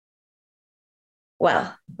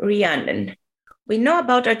Well, Rhiannon, we know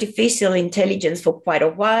about artificial intelligence for quite a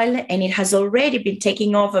while, and it has already been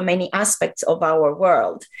taking over many aspects of our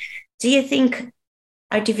world. Do you think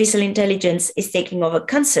artificial intelligence is taking over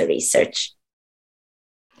cancer research?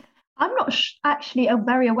 I'm not actually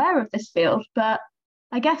very aware of this field, but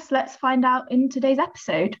I guess let's find out in today's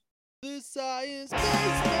episode. The Science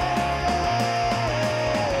Basement!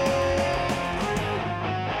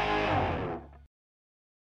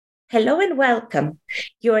 Hello and welcome.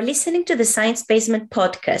 You are listening to the Science Basement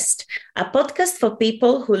podcast, a podcast for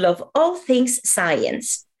people who love all things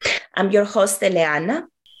science. I'm your host, Eleanna.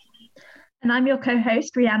 And I'm your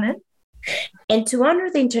co-host, Rhiannon. And to honor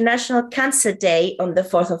the International Cancer Day on the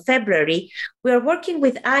 4th of February, we are working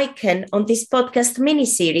with ICAN on this podcast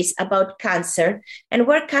mini-series about cancer and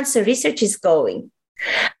where cancer research is going.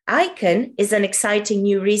 ICAN is an exciting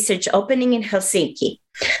new research opening in Helsinki,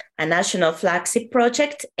 a national flagship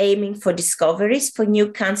project aiming for discoveries for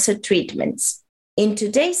new cancer treatments. In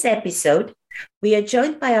today's episode, we are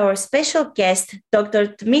joined by our special guest, Dr.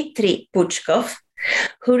 Dmitrii Bychkov,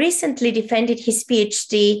 who recently defended his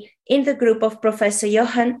PhD in the group of Professor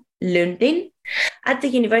Johan Lundin at the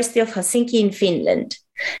University of Helsinki in Finland.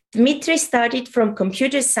 Dmitrii studied from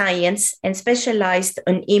computer science and specialized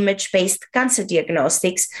on image-based cancer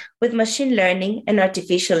diagnostics with machine learning and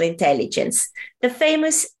artificial intelligence, the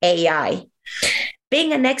famous AI.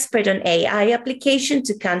 Being an expert on AI application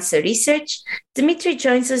to cancer research, Dmitrii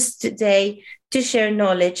joins us today to share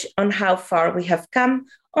knowledge on how far we have come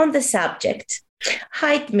on the subject.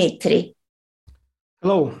 Hi, Dmitrii.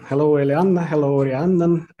 Hello, Eleanna, hello,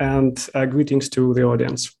 Rhiannon, and greetings to the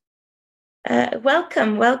audience.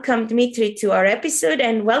 Welcome, Dmitrii, to our episode,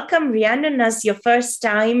 and welcome, Rhiannon, as your first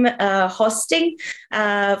time hosting.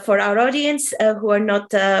 For our audience who are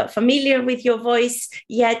not familiar with your voice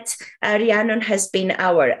yet, Rhiannon has been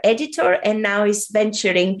our editor and now is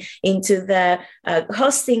venturing into the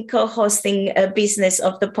co-hosting business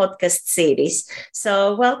of the podcast series.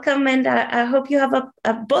 So welcome, and I hope you have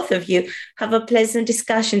both of you have a pleasant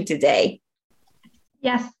discussion today.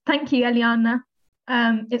 Yes, thank you, Eleanna.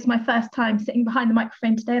 It's my first time sitting behind the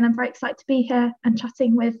microphone today, and I'm very excited to be here and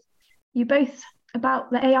chatting with you both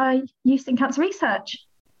about the AI use in cancer research.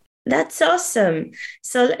 That's awesome.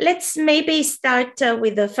 So let's maybe start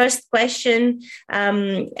with the first question.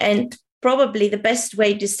 And probably the best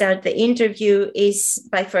way to start the interview is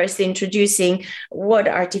by first introducing what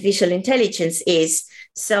artificial intelligence is.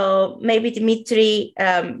 So maybe Dmitrii,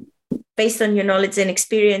 based on your knowledge and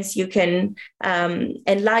experience, you can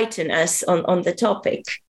enlighten us on the topic.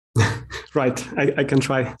 Right, I can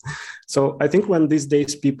try. So I think when these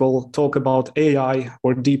days people talk about AI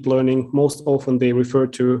or deep learning, most often they refer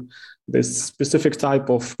to this specific type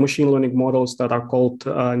of machine learning models that are called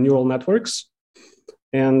neural networks.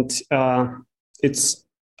 And I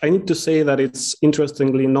need to say that it's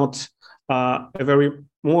interestingly not a very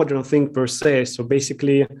modern thing per se. So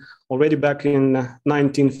basically, already back in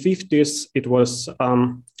 1950s, it was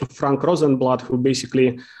Frank Rosenblatt who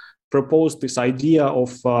basically proposed this idea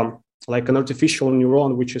of like an artificial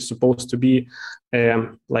neuron, which is supposed to be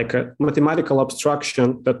like a mathematical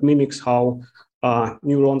abstraction that mimics how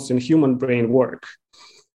neurons in human brain work.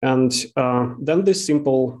 And then these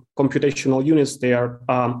simple computational units, they are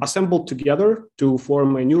assembled together to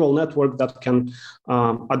form a neural network that can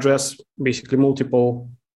address basically multiple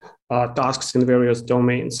tasks in various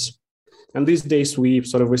domains. And these days, we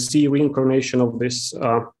see reincarnation of this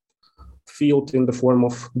field in the form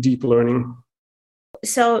of deep learning.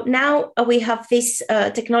 So now we have this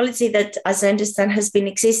technology that, as I understand, has been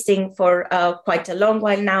existing for quite a long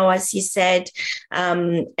while now, as you said.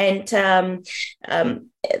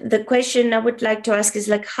 The question I would like to ask is,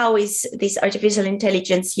 like, how is this artificial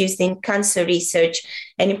intelligence used in cancer research,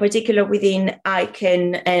 and in particular within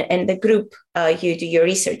ICAN and the group you do your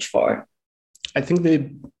research for? I think the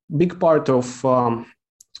big part of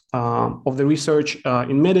the research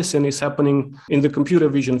in medicine is happening in the computer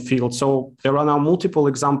vision field. So there are now multiple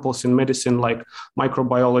examples in medicine, like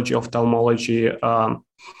microbiology, ophthalmology,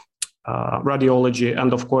 radiology,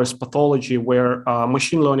 and of course pathology, where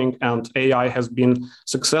machine learning and AI has been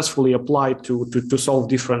successfully applied to solve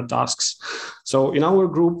different tasks. So in our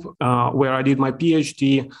group, where I did my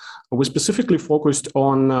PhD, we specifically focused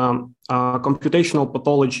on computational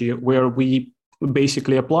pathology, where we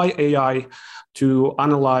basically apply AI to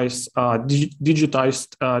analyze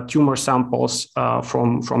digitized tumor samples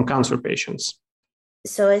from cancer patients.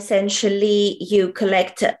 So essentially, you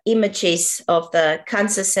collect images of the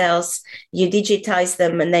cancer cells, you digitize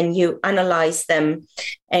them, and then you analyze them.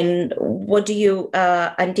 And what do you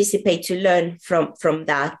anticipate to learn from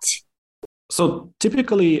that? So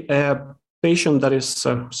typically, patient that is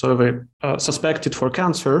suspected for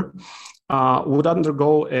cancer would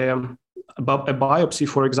undergo a biopsy,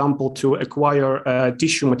 for example, to acquire a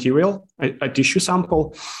tissue material, a tissue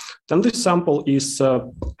sample. Then this sample is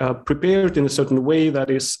prepared in a certain way that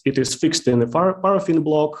it is fixed in a paraffin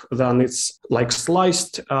block, then it's like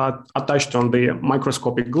sliced, attached on the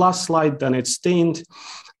microscopic glass slide, then it's stained.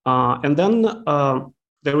 And then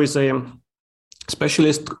there is a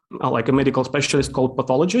specialist, like a medical specialist called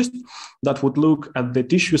pathologist, that would look at the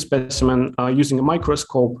tissue specimen using a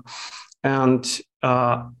microscope. And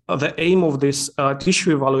the aim of this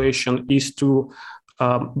tissue evaluation is to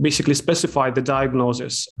basically specify the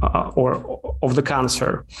diagnosis or of the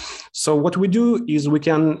cancer. So what we do is we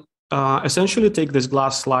can essentially take this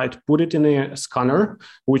glass slide, put it in a scanner,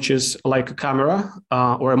 which is like a camera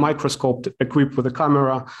or a microscope equipped with a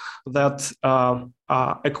camera that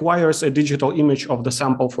acquires a digital image of the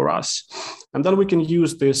sample for us. And then we can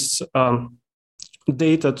use this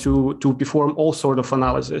data to perform all sort of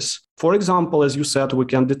analysis. For example, as you said, we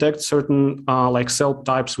can detect certain like cell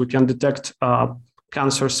types, we can detect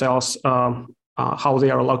cancer cells, how they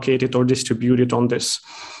are located or distributed on this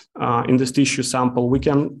in this tissue sample. We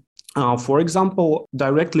can, for example,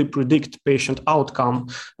 directly predict patient outcome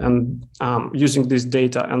and using this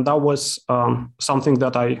data. And that was something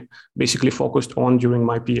that I basically focused on during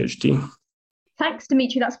my PhD. Thanks,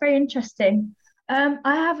 Dmitrii. That's very interesting.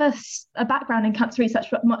 I have a background in cancer research,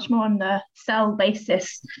 but much more on the cell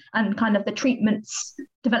basis and kind of the treatments,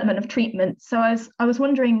 development of treatments. So I was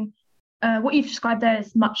wondering, what you've described there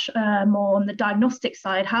is much more on the diagnostic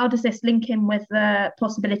side. How does this link in with the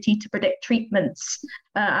possibility to predict treatments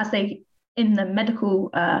as they, in the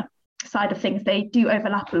medical side of things, they do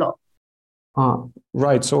overlap a lot?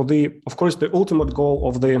 Right. So of course, the ultimate goal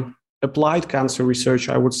of the applied cancer research,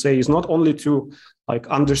 I would say, is not only to like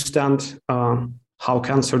understand how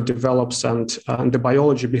cancer develops and the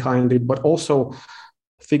biology behind it, but also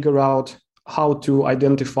figure out how to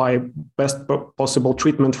identify best possible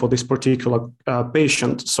treatment for this particular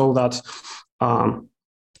patient, so that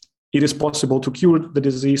it is possible to cure the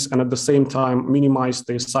disease and at the same time minimize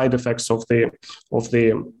the side effects of the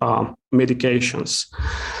medications.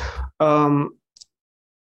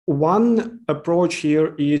 One approach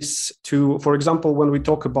here is to, for example, when we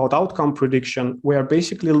talk about outcome prediction, we are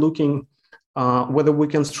basically looking whether we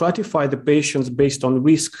can stratify the patients based on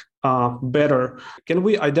risk better. Can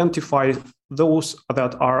we identify those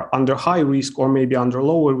that are under high risk or maybe under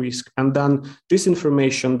lower risk? And then this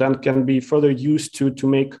information then can be further used to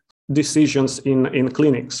make decisions in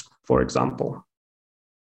clinics, for example.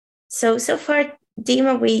 So far,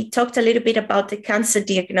 Dima, we talked a little bit about the cancer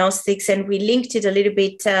diagnostics, and we linked it a little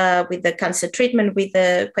bit with the cancer treatment with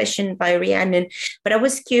the question by Rhiannon. But I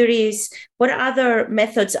was curious, what other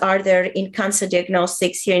methods are there in cancer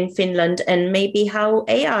diagnostics here in Finland, and maybe how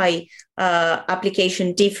AI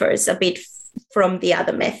application differs a bit from the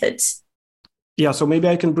other methods? Yeah, so maybe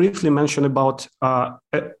I can briefly mention about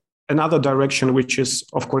another direction, which is,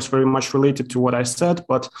 of course, very much related to what I said,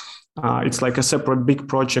 but it's like a separate big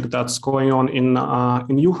project that's going on in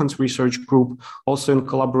Johan's research group, also in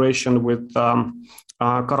collaboration with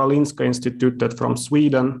Karolinska Institute from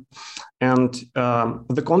Sweden. And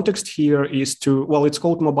the context here is it's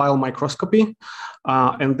called mobile microscopy.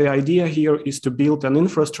 And the idea here is to build an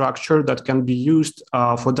infrastructure that can be used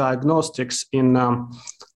for diagnostics in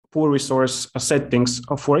poor resource settings.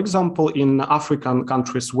 For example, in African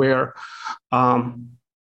countries where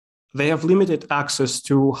they have limited access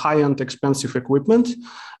to high-end expensive equipment,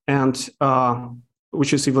 and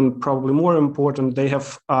which is even probably more important, they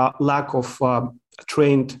have lack of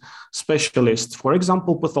trained specialists, for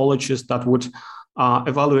example, pathologists that would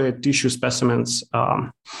evaluate tissue specimens.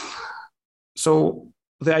 So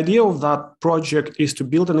the idea of that project is to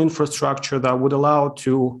build an infrastructure that would allow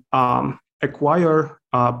to acquire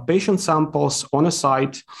patient samples on a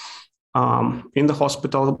site in the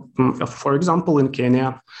hospital, for example, in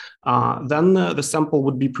Kenya. Then the sample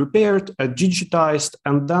would be prepared, digitized,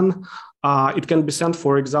 and then it can be sent,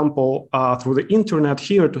 for example, through the internet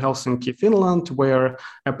here to Helsinki, Finland, where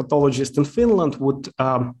a pathologist in Finland would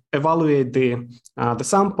evaluate the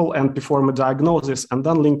sample and perform a diagnosis, and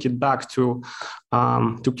then link it back to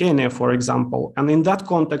Kenya, for example. And in that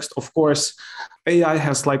context, of course, AI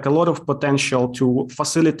has like a lot of potential to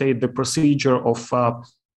facilitate the procedure of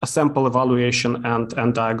a sample evaluation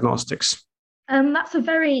and diagnostics. That's a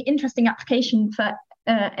very interesting application for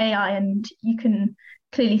AI, and you can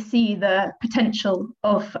clearly see the potential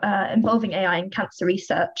of involving AI in cancer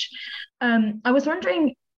research. I was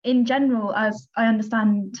wondering, in general, as I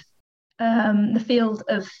understand the field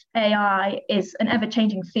of AI is an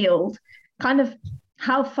ever-changing field, kind of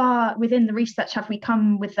how far within the research have we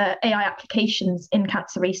come with the AI applications in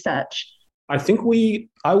cancer research? I think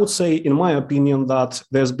I would say, in my opinion, that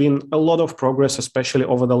there's been a lot of progress, especially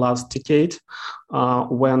over the last decade,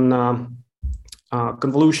 when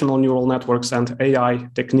convolutional neural networks and AI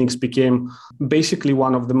techniques became basically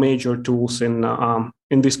one of the major tools in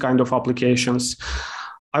this kind of applications.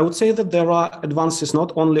 I would say that there are advances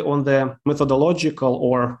not only on the methodological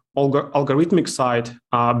or algorithmic side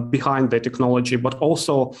behind the technology, but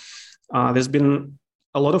also there's been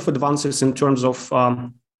a lot of advances in terms of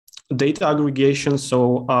data aggregation.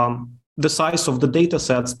 So the size of the data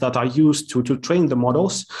sets that are used to train the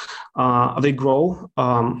models, they grow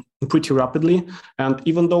pretty rapidly. And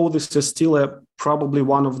even though this is still probably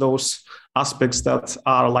one of those aspects that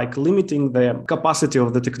are like limiting the capacity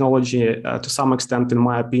of the technology to some extent, in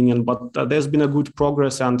my opinion, but there's been a good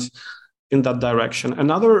progress and in that direction.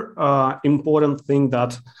 Another important thing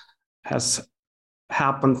that has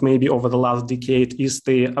happened maybe over the last decade is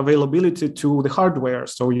the availability to the hardware.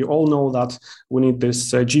 So you all know that we need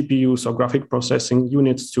this GPUs or graphic processing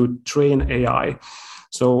units to train AI.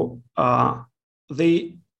 So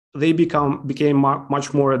they became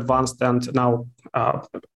much more advanced, and now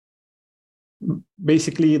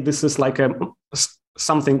basically this is like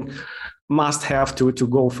something must have to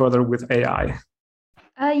go further with AI.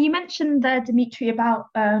 You mentioned there, Dmitrii, about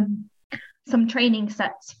some training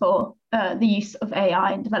sets for the use of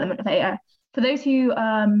AI and development of AI. For those who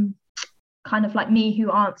kind of like me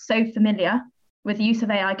who aren't so familiar with the use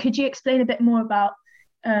of AI, could you explain a bit more about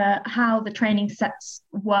how the training sets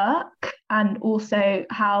work, and also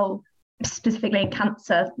how specifically in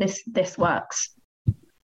cancer this works?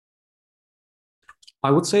 I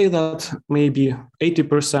would say that maybe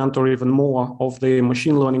 80% or even more of the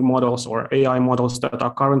machine learning models or AI models that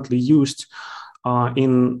are currently used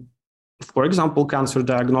in, for example, cancer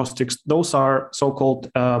diagnostics, those are so-called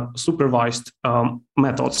supervised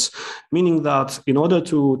methods, meaning that in order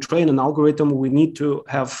to train an algorithm, we need to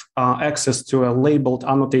have access to a labeled,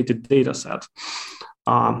 annotated data set.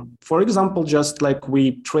 For example, just like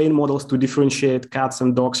we train models to differentiate cats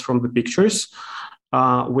and dogs from the pictures,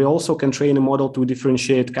 we also can train a model to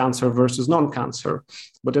differentiate cancer versus non-cancer.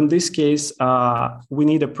 But in this case, we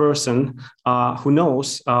need a person who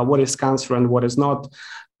knows what is cancer and what is not.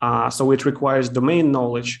 So it requires domain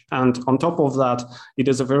knowledge. And on top of that, it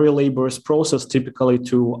is a very laborious process typically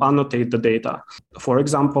to annotate the data. For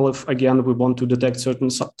example, if again, we want to detect certain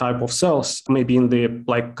type of cells, maybe in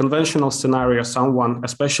the conventional scenario, a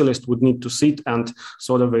specialist would need to sit and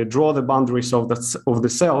sort of draw the boundaries of the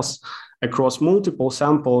cells across multiple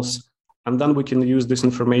samples, and then we can use this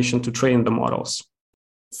information to train the models.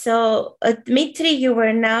 So, Dmitrii, you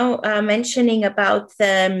were now mentioning about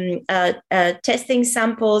the testing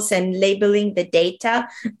samples and labeling the data,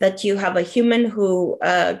 that you have a human who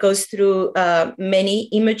goes through many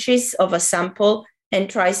images of a sample and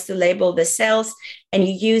tries to label the cells, and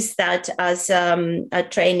you use that as a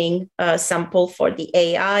training sample for the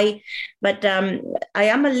AI. But I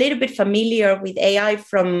am a little bit familiar with AI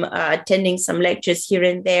from attending some lectures here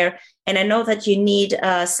and there, and I know that you need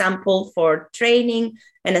a sample for training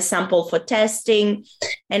and a sample for testing.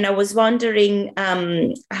 And I was wondering,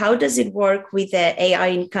 how does it work with the AI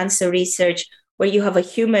in cancer research, where you have a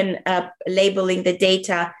human labeling the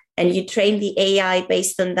data and you train the AI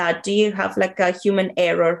based on that? Do you have like a human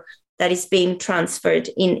error that is being transferred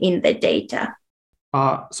in the data?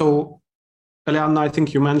 So, Eleanna, I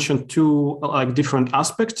think you mentioned two different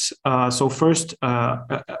aspects. So first,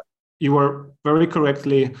 you were very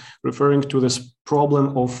correctly referring to this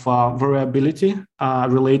problem of variability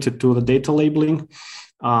related to the data labeling.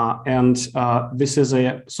 And this is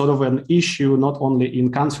a sort of an issue not only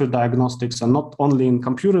in cancer diagnostics and not only in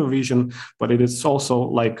computer vision, but it is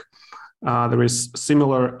also there is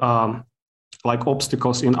similar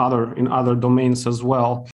obstacles in other domains as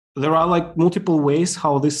well. There are multiple ways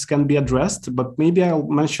how this can be addressed, but maybe I'll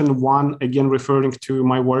mention one, again, referring to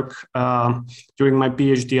my work during my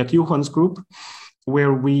PhD at Johan's group,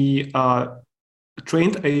 where we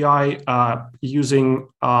trained AI using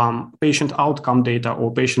patient outcome data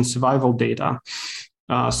or patient survival data.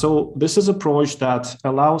 So this is an approach that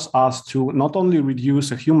allows us to not only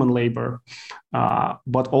reduce a human labor,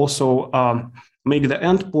 but also make the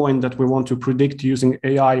endpoint that we want to predict using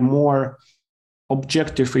AI more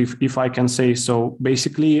objective, if I can say so.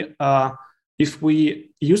 Basically, if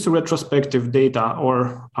we use retrospective data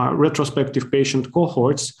or retrospective patient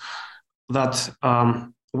cohorts, that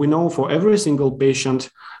we know for every single patient,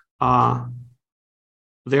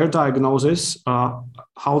 their diagnosis,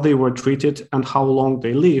 how they were treated, and how long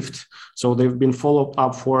they lived. So they've been followed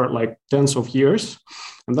up for tens of years.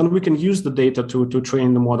 And then we can use the data to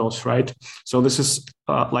train the models, right? So this is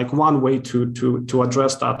like one way to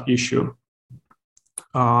address that issue.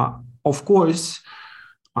 Of course,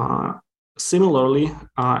 similarly,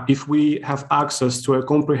 if we have access to a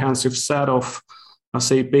comprehensive set of,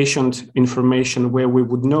 say, patient information where we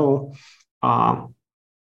would know kind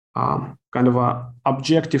of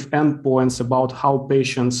objective endpoints about how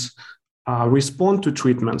patients respond to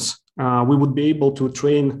treatments, we would be able to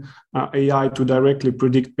train AI to directly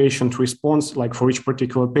predict patient response, like for each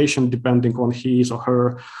particular patient, depending on his or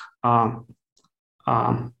her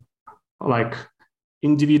like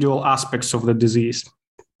individual aspects of the disease.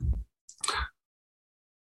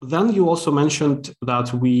 Then you also mentioned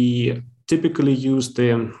that we typically use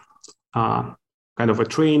the kind of a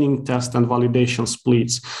training, test, and validation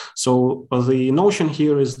splits. So the notion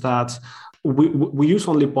here is that we use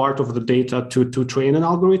only part of the data to train an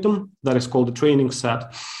algorithm that is called the training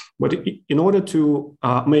set. But in order to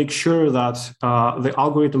make sure that the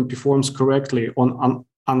algorithm performs correctly on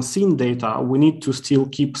unseen data, we need to still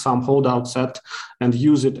keep some holdout set and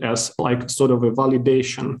use it as like sort of a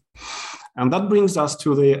validation. And that brings us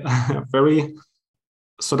to the very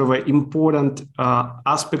sort of an important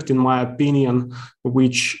aspect, in my opinion,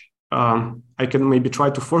 which I can maybe try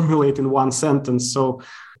to formulate in one sentence. So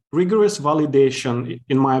rigorous validation,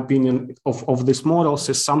 in my opinion, of these models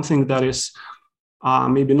is something that is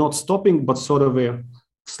maybe not stopping, but sort of a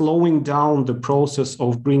slowing down the process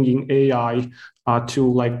of bringing AI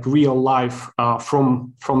to like real life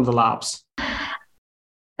from the labs.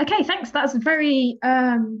 Okay, thanks. That's very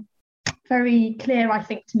very clear, I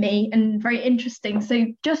think, to me, and very interesting. So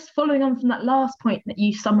just following on from that last point that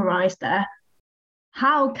you summarized there,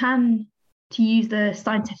 how can, to use the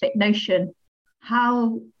scientific notion,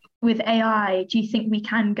 how with AI do you think we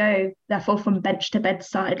can go, therefore, from bench to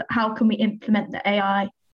bedside? How can we implement the AI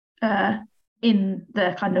in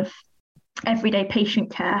the kind of everyday patient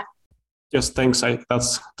care? Yes, thanks.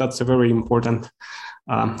 That's a very important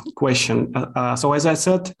question. So as I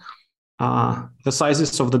said, the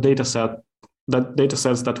sizes of the data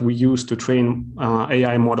sets that we use to train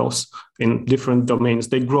AI models in different domains,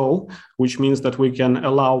 they grow, which means that we can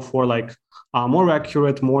allow for like more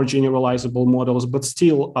accurate, more generalizable models. But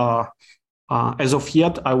still, as of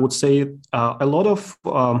yet, I would say a lot of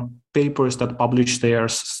papers that publish their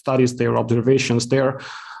studies, their observations there,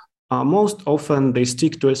 most often they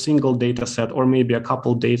stick to a single data set or maybe a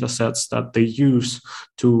couple data sets that they use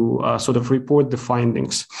to sort of report the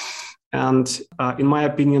findings. And in my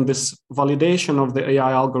opinion, this validation of the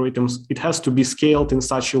AI algorithms, it has to be scaled in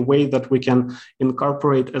such a way that we can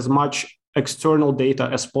incorporate as much external data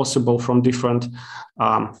as possible from different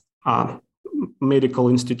medical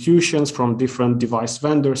institutions, from different device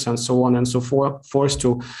vendors, and so on and so forth,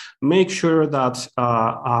 to make sure that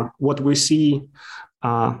what we see,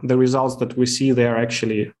 the results that we see, they're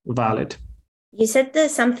actually valid. You said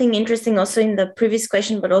there's something interesting also in the previous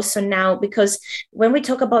question, but also now, because when we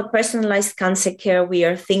talk about personalized cancer care, we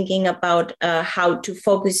are thinking about how to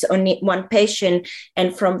focus on one patient.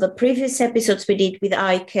 And from the previous episodes we did with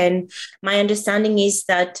iCAN, my understanding is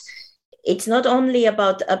that it's not only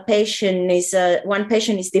about a patient one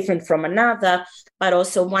patient is different from another, but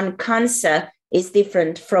also one cancer is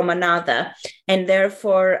different from another. And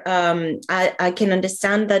therefore, I can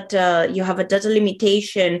understand that you have a data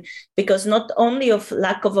limitation because not only of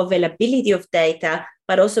lack of availability of data,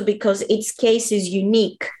 but also because each case is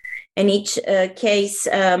unique. And each case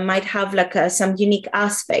might have like some unique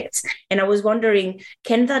aspects. And I was wondering,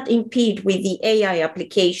 can that impede with the AI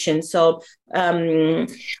application? So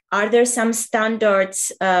are there some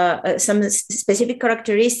standards, some specific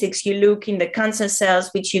characteristics you look in the cancer cells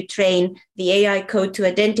which you train the AI code to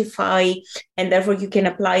identify, and therefore you can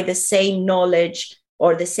apply the same knowledge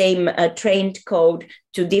or the same trained code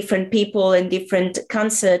to different people and different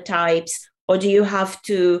cancer types? Or do you have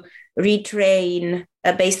to retrain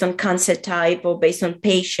based on cancer type or based on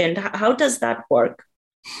patient? How does that work?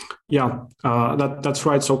 Yeah, that's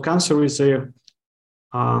right. So cancer is a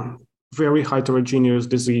very heterogeneous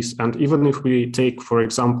disease. And even if we take, for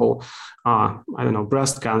example,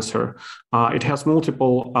 breast cancer, it has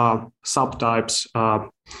multiple subtypes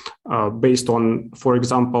based on, for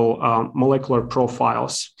example, molecular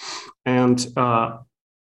profiles. And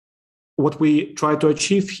what we try to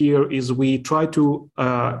achieve here is we try to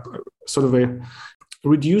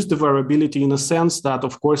reduce the variability in a sense that,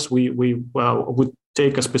 of course, we would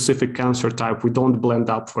take a specific cancer type. We don't blend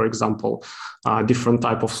up, for example, different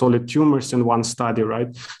type of solid tumors in one study,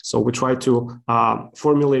 right? So we try to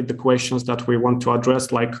formulate the questions that we want to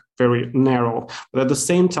address like very narrow. But at the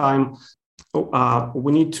same time,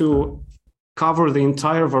 we need to cover the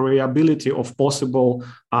entire variability of possible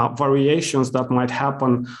variations that might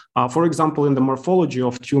happen, for example, in the morphology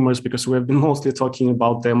of tumors, because we have been mostly talking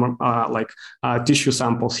about them tissue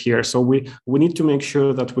samples here. So we need to make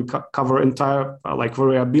sure that we cover entire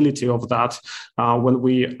variability of that when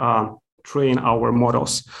we train our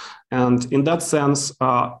models. And in that sense,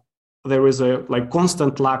 there is a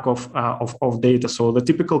constant lack of data. So the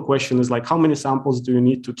typical question is how many samples do you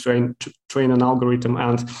need to train an algorithm?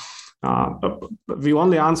 And the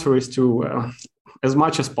only answer is to as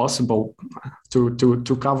much as possible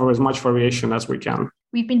to cover as much variation as we can.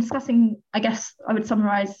 We've been discussing, I guess I would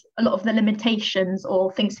summarize a lot of the limitations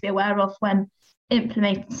or things to be aware of when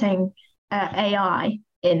implementing AI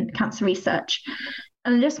in cancer research.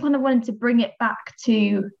 And I just kind of wanted to bring it back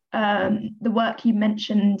to the work you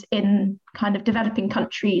mentioned in kind of developing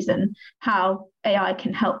countries and how AI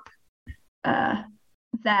can help there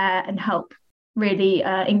and help really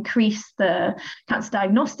increase the cancer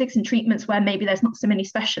diagnostics and treatments where maybe there's not so many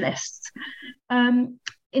specialists.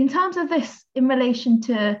 In terms of this in relation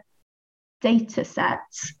to data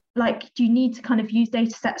sets, do you need to kind of use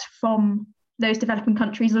data sets from those developing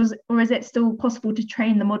countries, or is it still possible to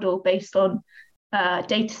train the model based on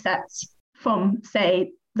data sets from,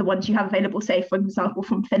 say, the ones you have available, say, for example,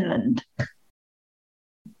 from Finland?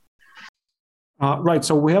 Right.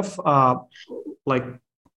 So we have a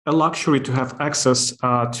luxury to have access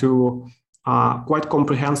to quite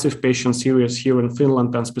comprehensive patient series here in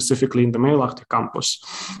Finland and specifically in the Meilahti campus.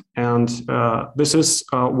 And this is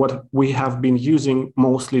what we have been using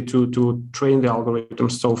mostly to train the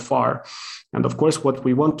algorithms so far. And of course, what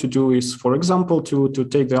we want to do is, for example, to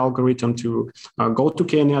take the algorithm to go to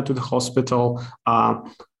Kenya, to the hospital,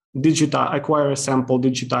 acquire a sample,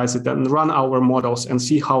 digitize it, and run our models and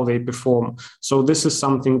see how they perform. So this is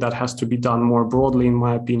something that has to be done more broadly, in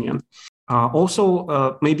my opinion.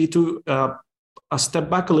 Also, maybe to step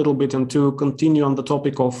back a little bit and to continue on the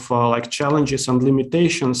topic of challenges and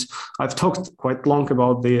limitations. I've talked quite long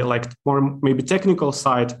about the more maybe technical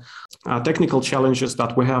side, technical challenges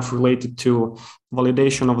that we have related to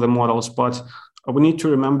validation of the models. But we need to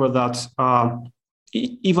remember that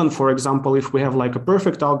even, for example, if we have a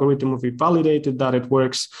perfect algorithm, if we validated that it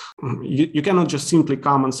works, you cannot just simply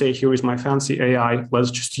come and say, here is my fancy AI, let's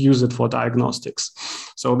just use it for diagnostics.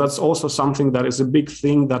 So that's also something that is a big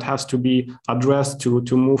thing that has to be addressed to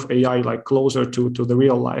move AI closer to the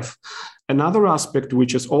real life. Another aspect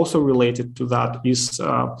which is also related to that is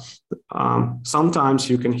sometimes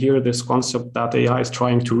you can hear this concept that AI is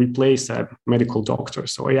trying to replace a medical doctor.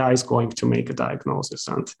 So AI is going to make a diagnosis.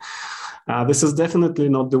 And this is definitely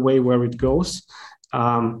not the way where it goes.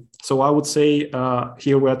 So I would say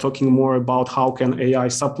here we're talking more about how can AI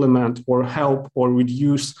supplement or help or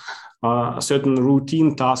reduce certain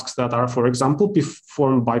routine tasks that are, for example,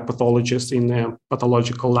 performed by pathologists in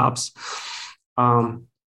pathological labs.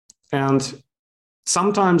 And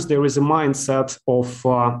sometimes there is a mindset of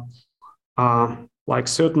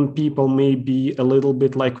certain people may be a little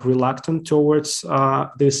bit reluctant towards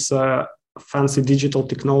this fancy digital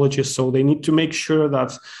technology. So they need to make sure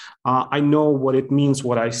that I know what it means,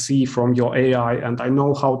 what I see from your AI, and I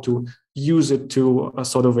know how to use it to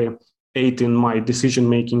sort of aid in my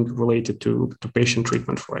decision-making related to patient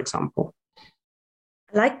treatment, for example.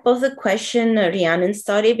 I like both the question, Rhiannon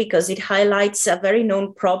study, because it highlights a very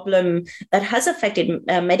known problem that has affected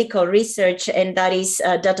medical research, and that is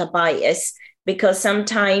data bias. Because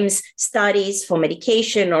sometimes studies for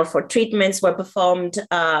medication or for treatments were performed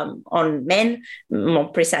on men, more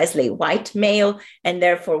precisely white male, and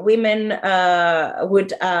therefore women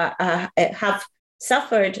would have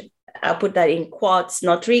suffered, I'll put that in quotes,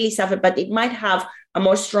 not really suffered, but it might have a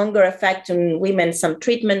more stronger effect on women, some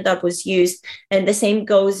treatment that was used. And the same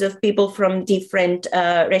goes of people from different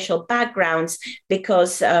racial backgrounds,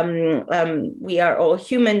 because we are all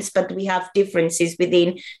humans, but we have differences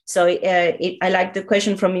within. So I like the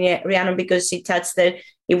question from Rhiannon, because it touched that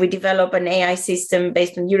if we develop an AI system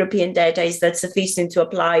based on European data, is that sufficient to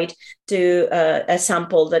apply it to a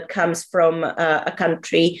sample that comes from a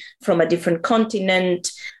country, from a different continent?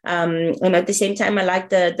 And at the same time, I like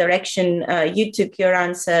the direction you took your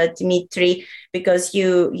answer, Dmitrii, because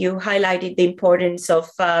you highlighted the importance of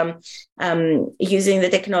using the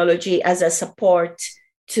technology as a support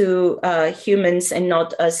to humans and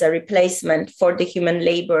not as a replacement for the human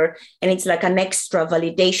labor. And it's like an extra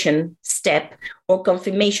validation step or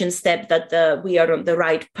confirmation step that we are on the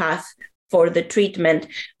right path for the treatment.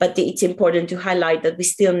 But it's important to highlight that we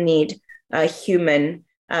still need a human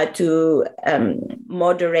to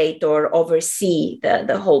moderate or oversee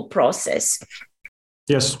the whole process.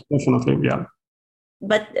 Yes, definitely. Yeah.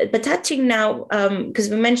 but touching now, because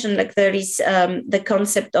we mentioned like there is the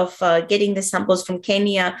concept of getting the samples from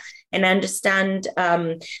Kenya, and I understand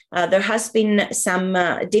there has been some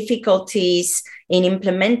difficulties in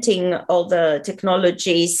implementing all the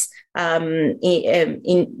technologies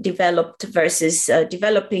in developed versus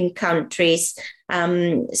developing countries.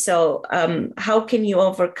 So how can you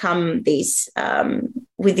overcome this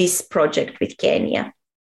with this project with Kenya?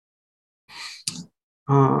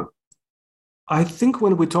 I think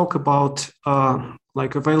when we talk about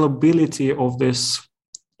like availability of this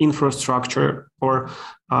infrastructure, or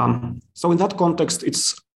so in that context,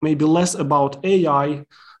 it's maybe less about AI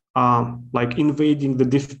like invading the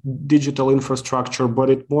digital infrastructure, but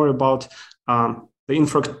it's more about the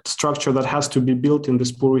infrastructure that has to be built in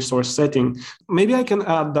this poor resource setting. Maybe I can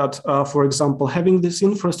add that, for example, having this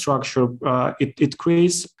infrastructure, it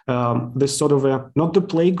creates this sort of a, not the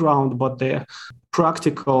playground, but the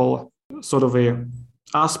practical sort of a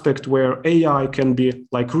aspect where AI can be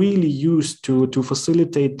like really used to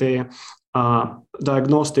facilitate the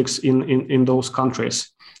diagnostics in those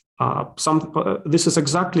countries. This is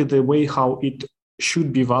exactly the way how it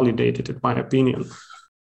should be validated, in my opinion.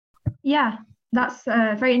 Yeah, that's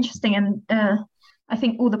very interesting, and I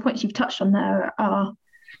think all the points you've touched on there are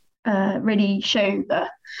really show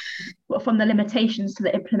from the limitations to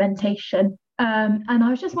the implementation. And I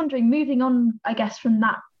was just wondering, moving on, I guess, from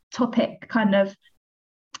that topic, kind of,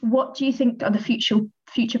 what do you think are the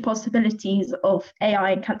future possibilities of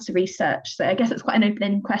AI in cancer research? So I guess it's quite an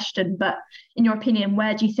open-ended question, but in your opinion,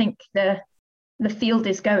 where do you think the field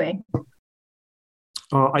is going?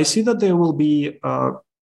 I see that there will be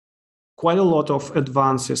quite a lot of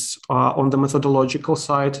advances on the methodological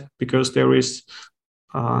side, because there is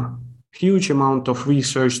a huge amount of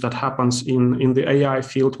research that happens in the AI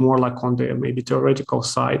field, more like on the maybe theoretical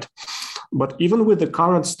side. But even with the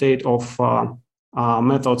current state of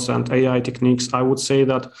methods and AI techniques, I would say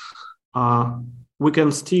that we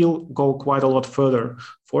can still go quite a lot further.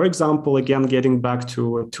 For example, again, getting back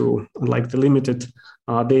to like the limited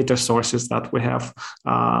data sources that we have,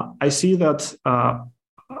 I see that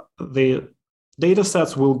the data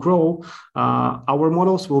sets will grow, our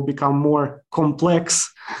models will become more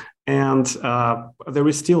complex, and there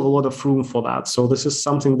is still a lot of room for that. So this is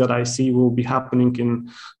something that I see will be happening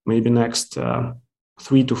in maybe next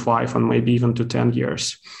 3 to 5 and maybe even to 10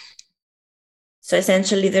 years. So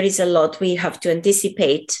essentially, there is a lot we have to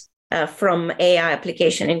anticipate from AI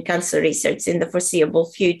application in cancer research in the foreseeable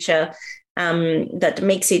future that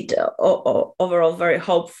makes it overall very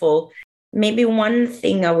hopeful. Maybe one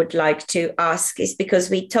thing I would like to ask is, because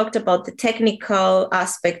we talked about the technical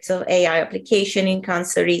aspects of AI application in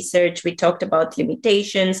cancer research, we talked about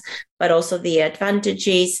limitations, but also the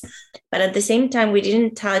advantages. But at the same time, we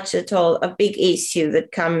didn't touch at all a big issue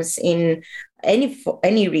that comes in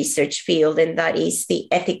any research field, and that is the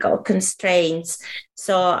ethical constraints.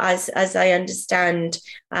 So as I understand,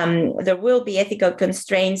 there will be ethical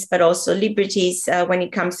constraints, but also liberties when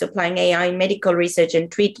it comes to applying AI in medical research and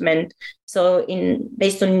treatment. So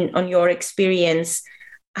based on your experience,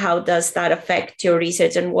 how does that affect your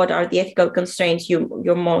research, and what are the ethical constraints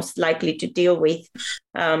you're most likely to deal with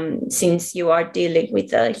since you are dealing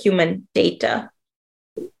with human data?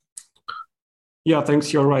 Yeah,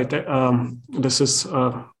 thanks. You're right. This is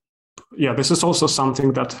also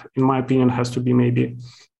something that, in my opinion, has to be maybe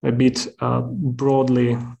a bit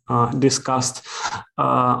broadly discussed.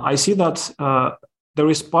 I see that there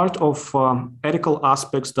is part of ethical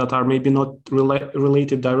aspects that are maybe not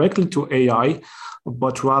related directly to AI,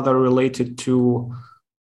 but rather related to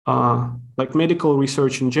like medical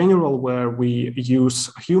research in general, where we use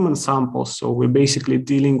human samples. So we're basically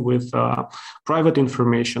dealing with private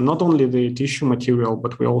information, not only the tissue material,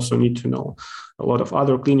 but we also need to know a lot of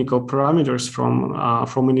other clinical parameters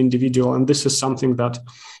from an individual. And this is something that,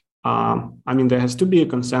 there has to be a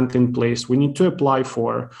consent in place. We need to apply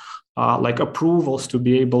for like approvals to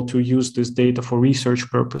be able to use this data for research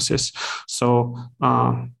purposes. So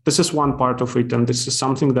this is one part of it, and this is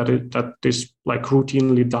something that is like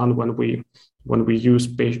routinely done when we use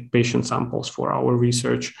patient samples for our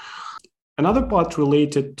research. Another part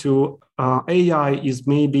related to AI is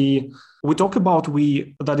maybe we talk about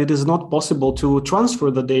that it is not possible to transfer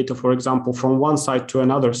the data, for example, from one side to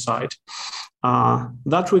another side.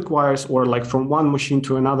 That requires, or like from one machine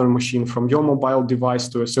to another machine, from your mobile device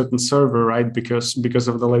to a certain server, right? Because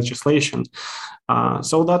of the legislation.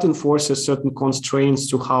 So that enforces certain constraints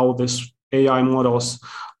to how these AI models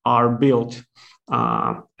are built.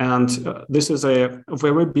 This is a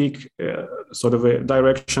very big sort of a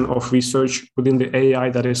direction of research within the AI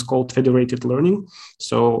that is called federated learning.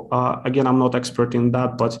 So again, I'm not expert in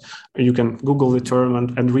that, but you can Google the term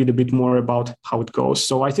and read a bit more about how it goes.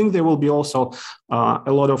 So I think there will be also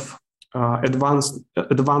a lot of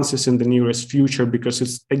advances in the nearest future, because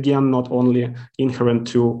it's again not only inherent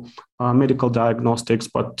to medical diagnostics,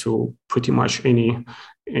 but to pretty much any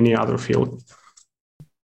other field.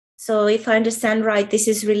 So if I understand right, this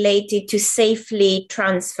is related to safely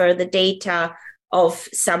transfer the data of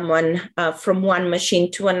someone from one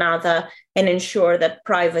machine to another and ensure that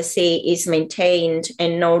privacy is maintained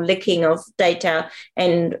and no leaking of data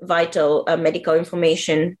and vital medical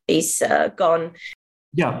information is gone.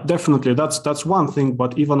 Yeah, definitely. That's one thing.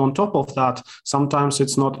 But even on top of that, sometimes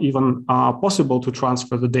it's not even possible to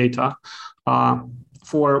transfer the data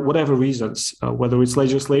for whatever reasons, whether it's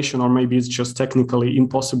legislation or maybe it's just technically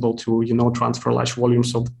impossible to transfer large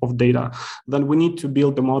volumes of data. Then we need to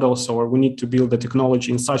build the models, or we need to build the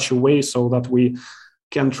technology in such a way so that we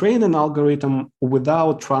can train an algorithm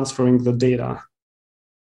without transferring the data.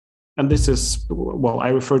 And this is, I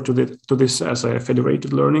refer to this as a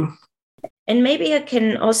federated learning. And maybe I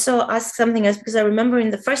can also ask something else, because I remember in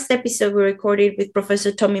the first episode we recorded with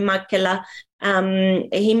Professor Tommi Mäkelä,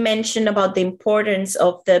 he mentioned about the importance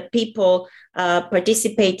of the people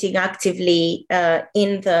participating actively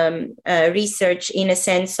in the research, in a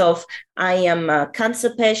sense of, I am a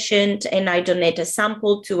cancer patient and I donate a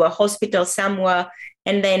sample to a hospital somewhere,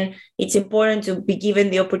 and then it's important to be given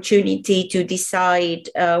the opportunity to decide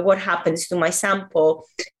what happens to my sample.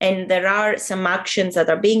 And there are some actions that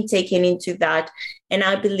are being taken into that. And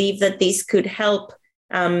I believe that this could help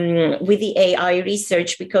with the AI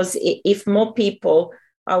research, because if more people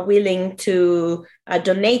are willing to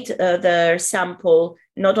donate their sample,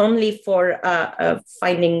 not only for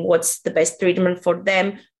finding what's the best treatment for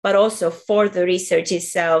them, but also for the research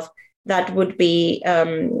itself, that would be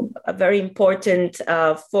very important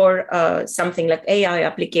for something like AI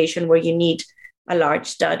application, where you need a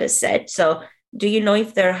large data set. So do you know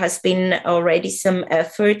if there has been already some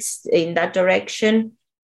efforts in that direction?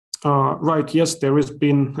 Right. Yes, there has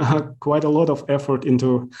been quite a lot of effort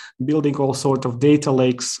into building all sorts of data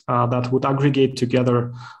lakes that would aggregate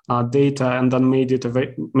together data and then make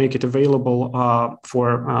it available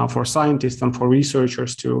for scientists and for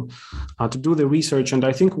researchers to do the research. And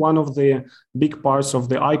I think one of the big parts of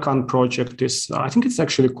the iCAN project is, I think it's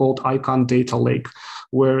actually called iCAN Data Lake,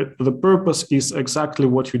 where the purpose is exactly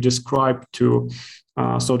what you described, to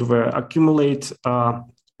sort of accumulate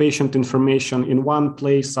patient information in one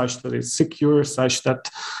place, such that it's secure, such that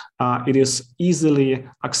it is easily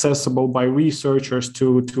accessible by researchers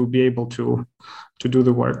to be able to do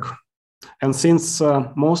the work. And since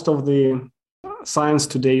most of the science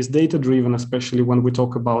today is data-driven, especially when we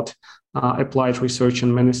talk about applied research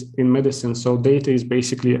in medicine, so data is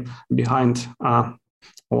basically behind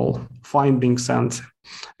all findings and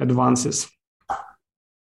advances.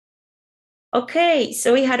 Okay,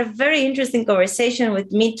 so we had a very interesting conversation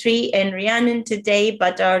with Dmitrii and Rhiannon today,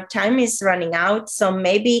 but our time is running out. So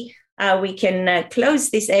maybe we can close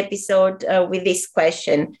this episode with this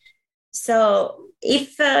question. So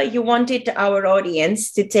if you wanted our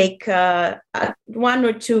audience to take one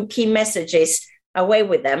or two key messages away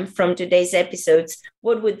with them from today's episodes,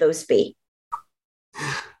 what would those be?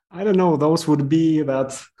 I don't know. Those would be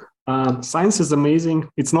that science is amazing.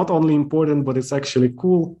 It's not only important, but it's actually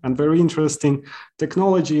cool and very interesting.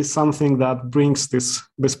 Technology is something that brings this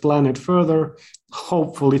planet further,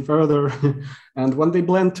 hopefully further. And when they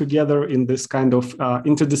blend together in this kind of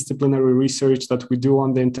interdisciplinary research that we do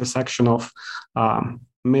on the intersection of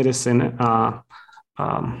medicine,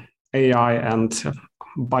 AI, and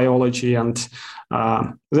biology, and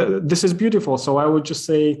this is beautiful. So I would just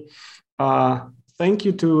say thank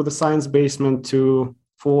you to the Science Basement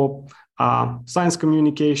for science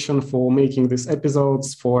communication, for making these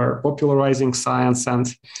episodes, for popularizing science.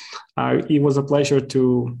 And it was a pleasure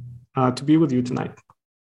to be with you tonight.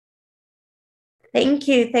 Thank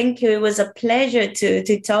you. It was a pleasure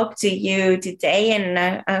to talk to you today.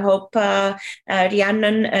 And I hope,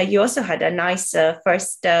 Rhiannon, you also had a nice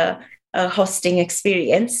first hosting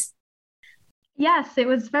experience. Yes, it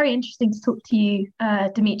was very interesting to talk to you,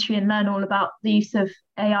 Dmitrii, and learn all about the use of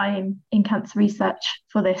AI in cancer research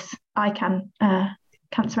for this iCAN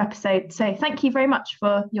cancer episode. So thank you very much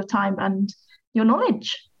for your time and your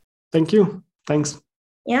knowledge. Thank you. Thanks.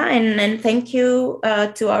 Yeah, and thank you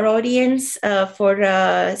to our audience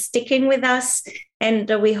for sticking with us. And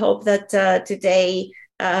we hope that today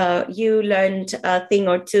you learned a thing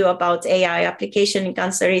or two about AI application in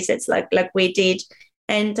cancer research like we did.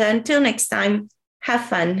 And until next time, Have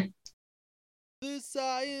fun. The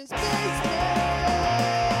Science Basement.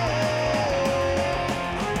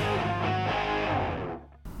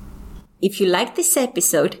 If you liked this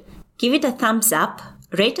episode, give it a thumbs up,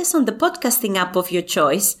 rate us on the podcasting app of your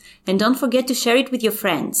choice, and don't forget to share it with your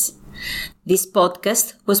friends. This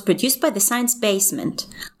podcast was produced by The Science Basement,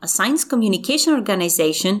 a science communication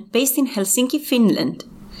organization based in Helsinki, Finland.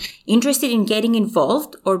 Interested in getting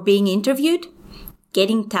involved or being interviewed? Get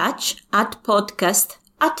in touch at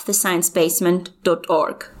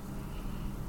podcast@thesciencebasement.org.